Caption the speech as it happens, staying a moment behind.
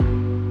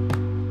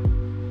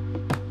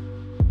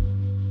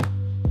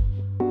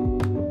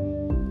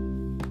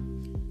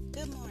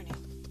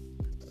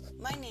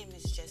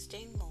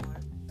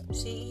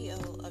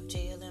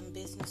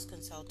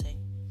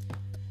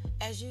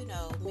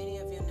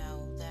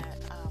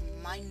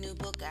new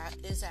book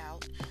is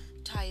out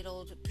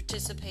titled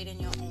Participate in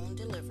Your Own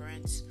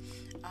Deliverance.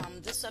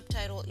 The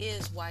subtitle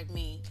is Why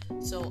Me?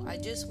 So I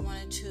just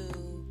wanted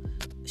to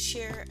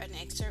share an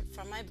excerpt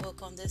from my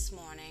book on this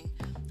morning,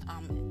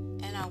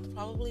 and I'll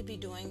probably be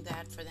doing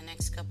that for the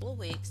next couple of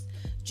weeks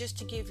just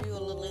to give you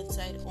a little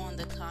insight on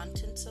the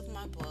contents of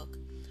my book.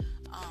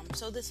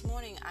 So this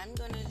morning I'm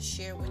going to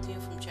share with you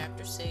from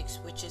chapter 6,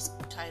 which is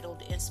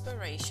titled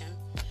Inspriation,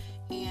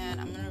 and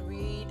I'm going to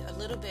read a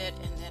little bit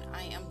and then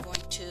I am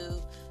going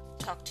to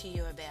talk to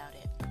you about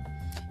it.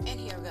 And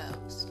here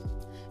goes.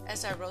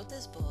 As I wrote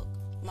this book,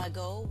 my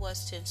goal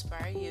was to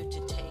inspire you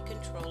to take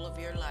control of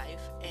your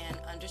life and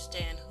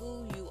understand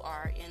who you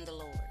are in the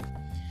Lord.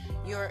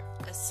 Your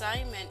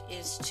assignment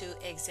is to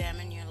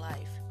examine your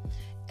life.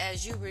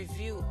 As you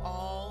review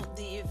all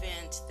the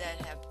events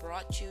that have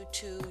brought you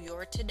to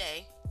your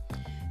today,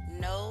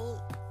 know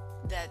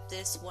that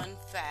this one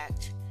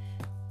fact,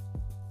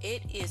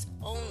 it is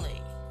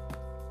only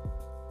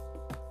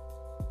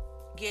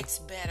gets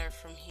better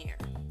from here.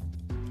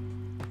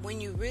 When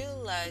you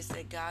realize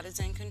that God is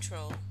in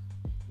control,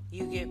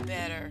 you get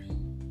better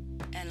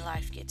and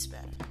life gets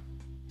better.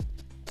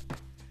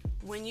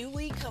 When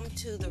we come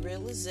to the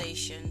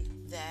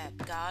realization that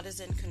God is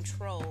in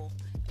control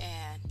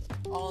and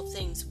all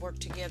things work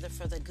together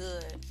for the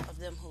good of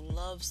them who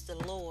loves the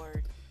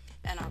Lord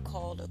and are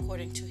called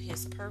according to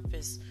his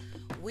purpose,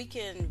 we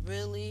can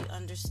really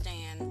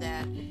understand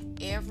that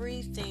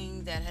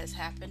everything that has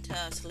happened to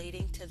us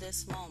leading to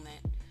this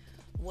moment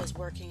was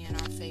working in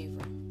our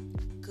favor.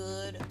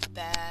 Good,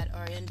 bad,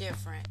 or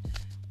indifferent,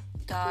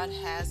 God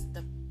has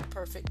the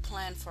perfect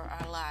plan for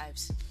our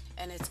lives,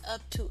 and it's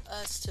up to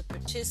us to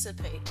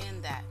participate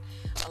in that.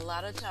 A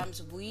lot of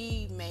times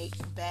we make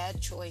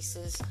bad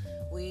choices,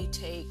 we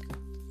take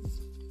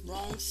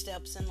wrong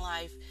steps in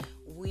life,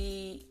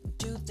 we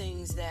do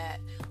things that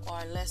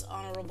are less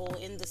honorable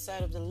in the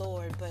sight of the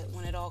Lord, but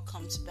when it all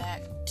comes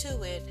back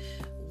to it,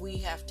 we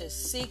have to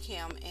seek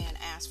him and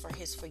ask for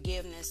his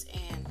forgiveness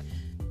and,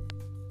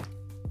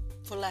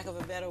 for lack of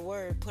a better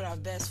word, put our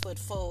best foot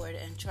forward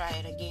and try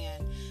it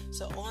again.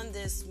 So on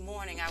this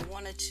morning, I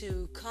wanted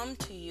to come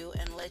to you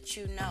and let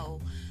you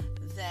know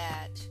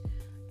that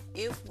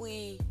if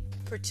we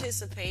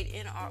participate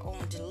in our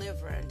own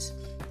deliverance,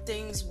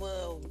 things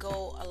will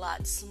go a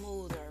lot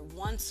smoother.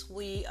 Once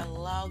we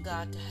allow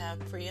God to have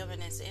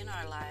preeminence in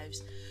our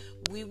lives,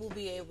 we will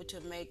be able to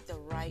make the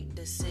right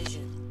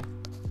decision.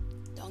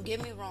 Don't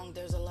get me wrong,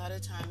 there's a lot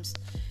of times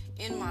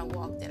in my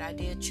walk that I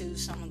did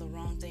choose some of the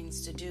wrong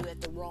things to do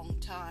at the wrong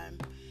time,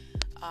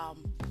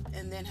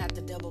 and then have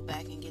to double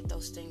back and get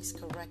those things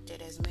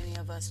corrected. As many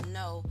of us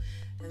know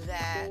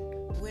that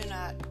we're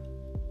not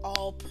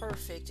all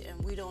perfect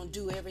and we don't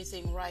do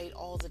everything right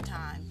all the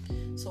time.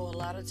 So a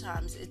lot of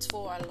times it's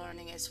for our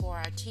learning, it's for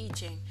our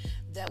teaching,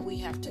 that we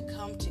have to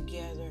come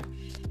together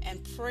and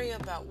pray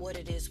about what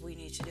it is we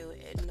need to do.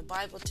 And the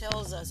Bible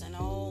tells us in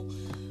all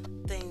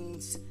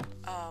things,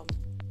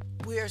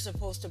 we are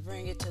supposed to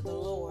bring it to the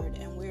Lord,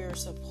 and we are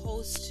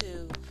supposed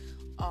to,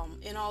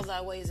 in all thy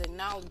ways,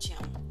 acknowledge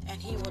him,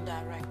 and he will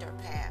direct our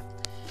path.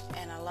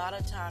 And a lot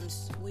of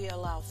times we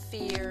allow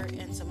fear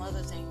and some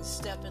other things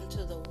step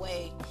into the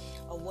way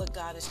of what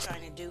God is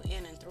trying to do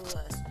in and through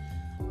us.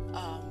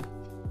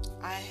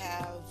 I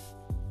have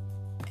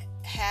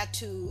had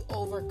to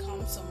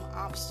overcome some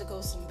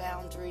obstacles, some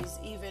boundaries,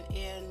 even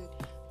in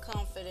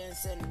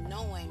confidence and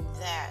knowing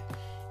that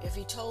if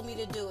he told me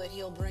to do it,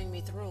 he'll bring me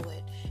through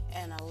it.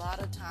 And a lot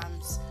of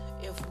times,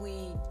 if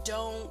we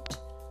don't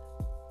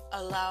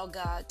allow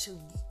God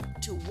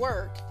to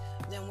work,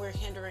 then we're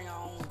hindering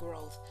our own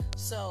growth.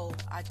 So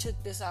I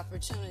took this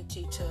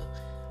opportunity to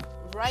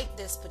write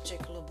this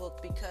particular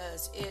book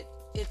because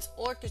it's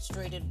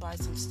orchestrated by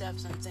some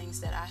steps and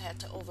things that I had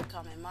to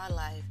overcome in my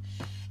life.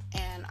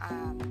 And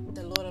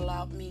the Lord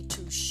allowed me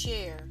to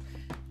share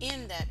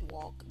in that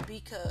walk,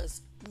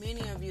 because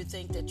many of you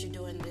think that you're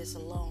doing this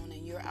alone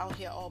and you're out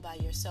here all by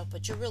yourself,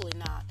 but you're really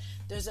not.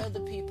 There's other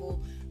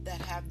people that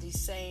have the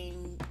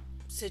same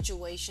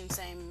situation,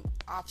 same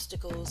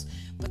obstacles,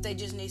 but they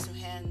just need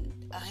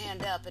a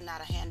hand up and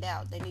not a hand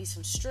out. They need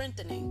some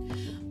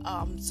strengthening.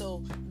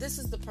 So this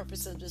is the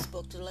purpose of this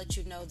book, to let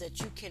you know that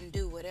you can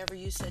do whatever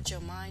you set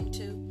your mind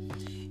to.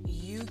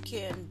 You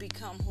can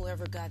become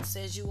whoever God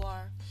says you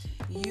are.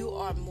 You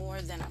are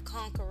more than a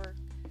conqueror.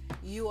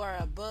 You are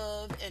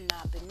above and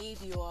not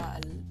beneath. You are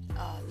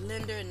a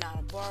lender and not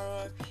a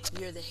borrower.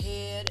 You're the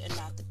head and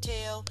not the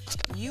tail.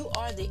 You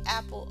are the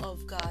apple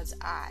of God's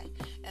eye.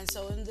 And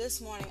so in this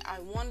morning, I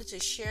wanted to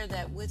share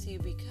that with you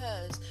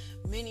because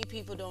many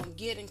people don't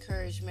get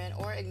encouragement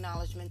or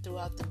acknowledgement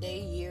throughout the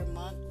day, year,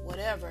 month,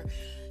 whatever.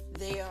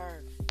 They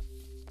are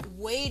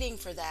waiting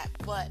for that.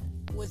 But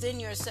within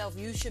yourself,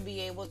 you should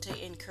be able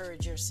to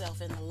encourage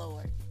yourself in the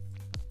Lord.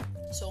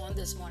 So on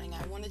this morning,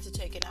 I wanted to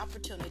take an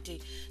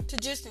opportunity to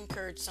just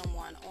encourage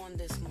someone on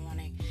this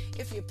morning.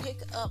 If you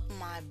pick up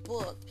my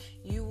book,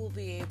 you will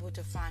be able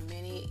to find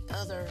many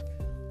other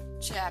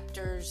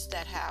chapters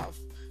that have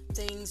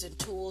things and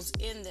tools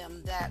in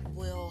them that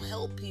will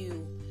help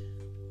you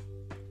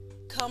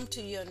come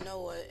to your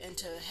Noah and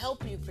to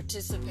help you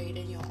participate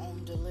in your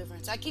own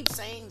deliverance. I keep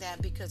saying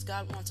that because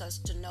God wants us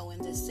to know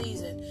in this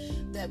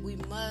season that we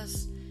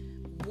must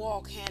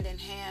walk hand in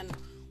hand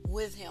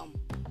with Him.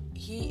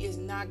 He is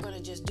not going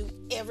to just do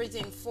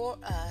everything for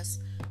us.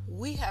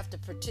 We have to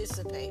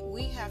participate.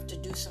 We have to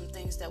do some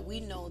things that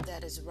we know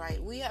that is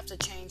right. We have to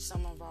change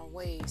some of our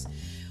ways.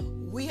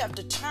 We have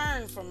to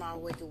turn from our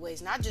wicked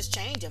ways. Not just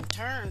change them,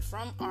 turn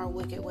from our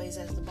wicked ways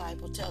as the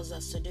Bible tells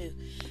us to do.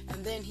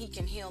 And then He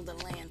can heal the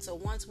land. So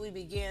once we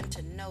begin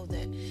to know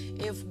that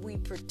if we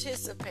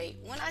participate,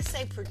 when I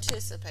say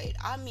participate,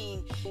 I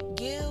mean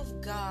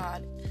give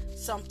God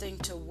something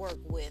to work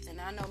with. And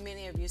I know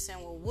many of you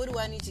saying, well, what do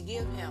I need to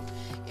give Him?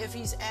 If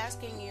He's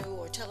asking you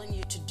or telling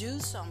you to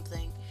do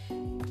something,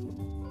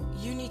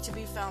 you need to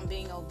be found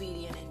being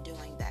obedient in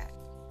doing that.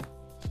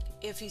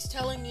 If He's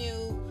telling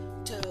you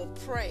to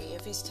pray,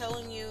 if He's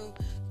telling you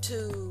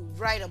to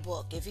write a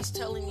book, if He's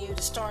telling you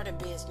to start a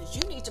business,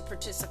 you need to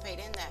participate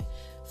in that.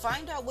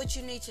 Find out what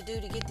you need to do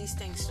to get these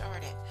things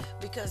started.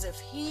 Because if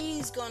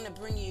He's going to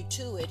bring you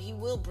to it, He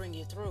will bring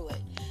you through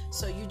it.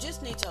 So you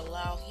just need to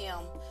allow Him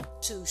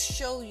to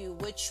show you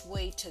which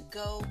way to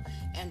go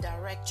and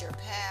direct your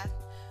path.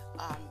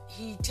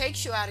 He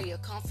takes you out of your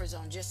comfort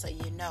zone, just so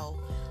you know.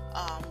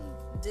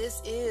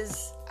 This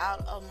is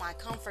out of my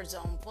comfort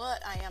zone,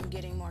 but I am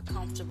getting more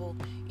comfortable.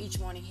 Each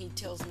morning He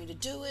tells me to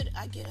do it.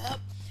 I get up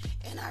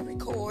and I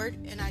record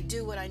and I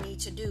do what I need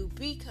to do,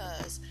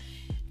 because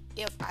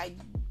if I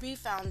be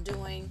found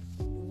doing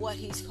what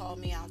He's called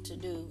me out to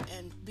do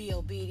and be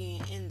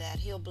obedient in that,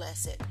 He'll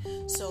bless it.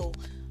 So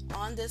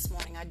on this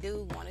morning, I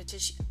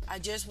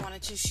just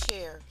wanted to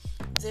share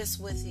this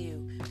with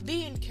you.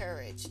 Be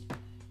encouraged.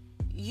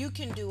 You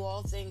can do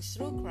all things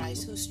through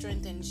Christ who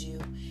strengthens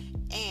you,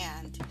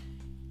 and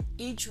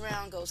each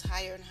round goes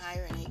higher and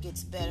higher, and it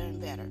gets better and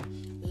better.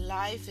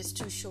 Life is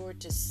too short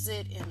to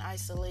sit in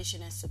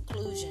isolation and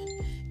seclusion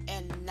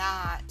and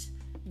not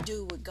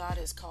do what God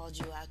has called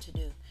you out to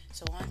do.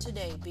 So on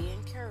today, be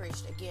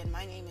encouraged. Again,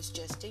 my name is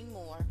Justine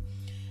Moore,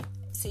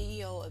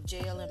 CEO of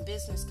JLM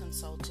Business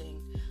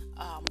Consulting,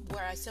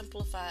 where I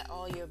simplify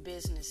all your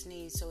business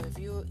needs. So if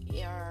you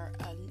are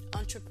an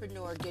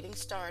entrepreneur getting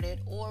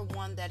started, or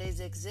one that is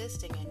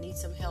existing and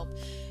needs some help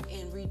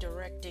in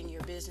redirecting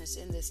your business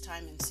in this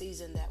time and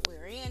season that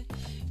we're in,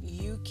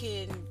 you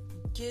can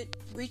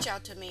reach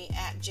out to me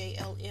at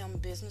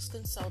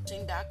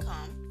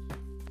jlmbusinessconsulting.com.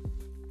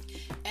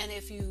 And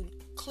if you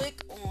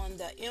click on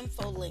the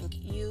info link,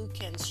 you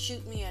can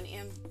shoot me an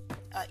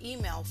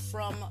email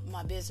from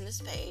my business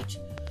page.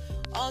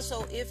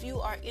 Also, if you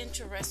are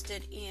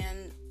interested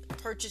in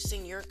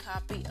purchasing your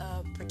copy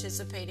of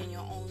Participate in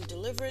Your Own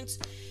Deliverance,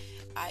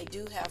 I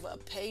do have a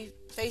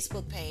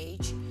Facebook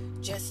page,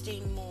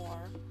 Justine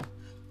Moore.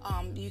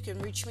 You can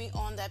reach me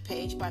on that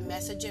page by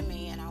messaging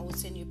me, and I will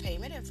send you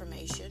payment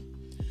information.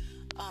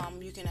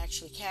 You can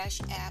actually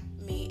cash app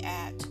me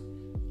at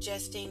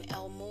Justine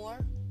L.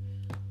 Moore,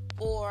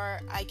 or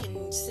I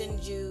can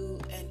send you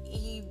an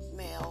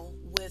email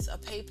with a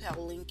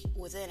PayPal link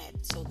within it.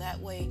 So that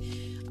way,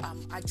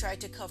 I try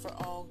to cover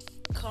all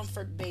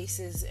comfort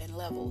bases and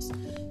levels.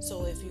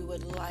 So if you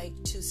would like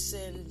to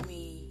send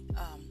me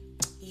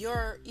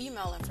your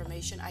email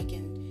information, I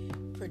can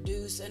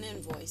produce an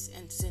invoice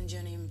and send you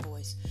an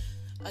invoice.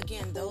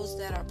 Again, those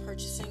that are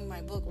purchasing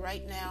my book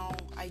right now,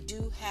 I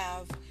do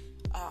have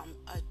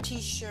a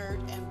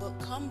t-shirt and book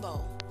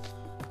combo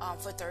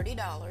for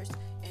 $30,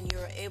 and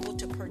you're able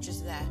to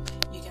purchase that.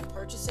 You can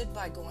purchase it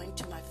by going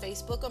to my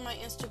Facebook or my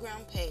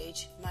Instagram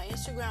page. My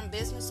Instagram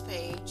business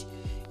page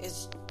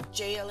is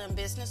JLM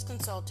Business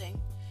Consulting.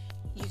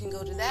 You can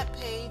go to that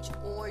page,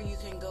 or you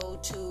can go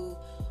to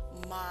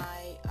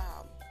my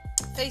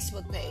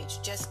Facebook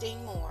page,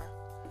 Justine Moore,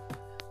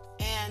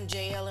 and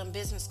JLM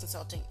Business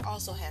Consulting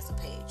also has a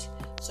page.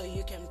 So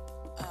you can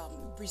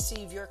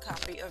receive your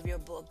copy of your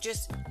book.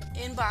 Just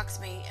inbox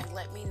me and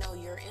let me know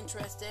you're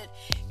interested,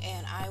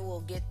 and I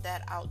will get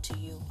that out to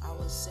you. I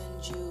will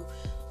send you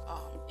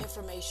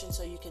information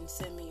so you can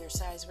send me your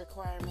size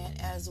requirement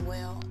as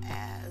well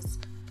as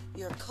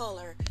your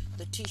color.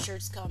 The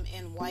t-shirts come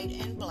in white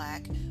and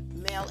black,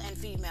 male and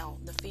female.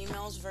 The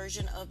female's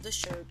version of the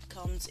shirt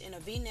comes in a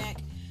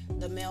V-neck.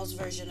 The male's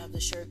version of the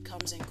shirt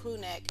comes in crew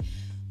neck.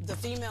 The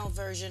female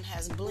version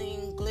has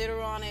bling,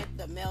 glitter on it.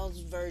 The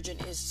male's version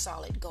is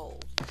solid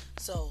gold.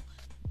 So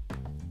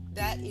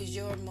that is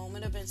your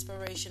moment of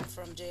inspiration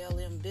from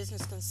JLM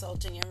Business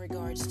Consulting in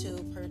regards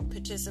to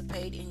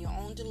Participate in Your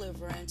Own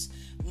Deliverance,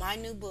 my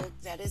new book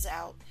that is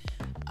out.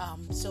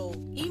 So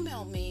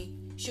email me,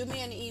 shoot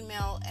me an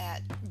email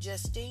at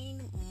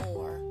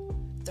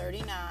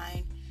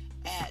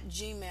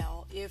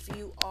justinemore39@gmail if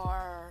you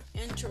are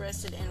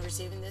interested in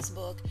receiving this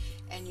book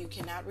and you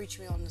cannot reach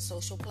me on the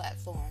social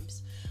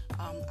platforms.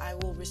 I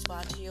will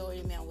respond to your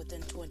email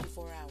within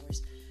 24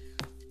 hours.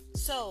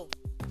 So,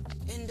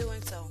 in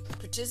doing so,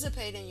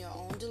 participate in your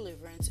own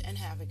deliverance and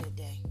have a good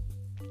day.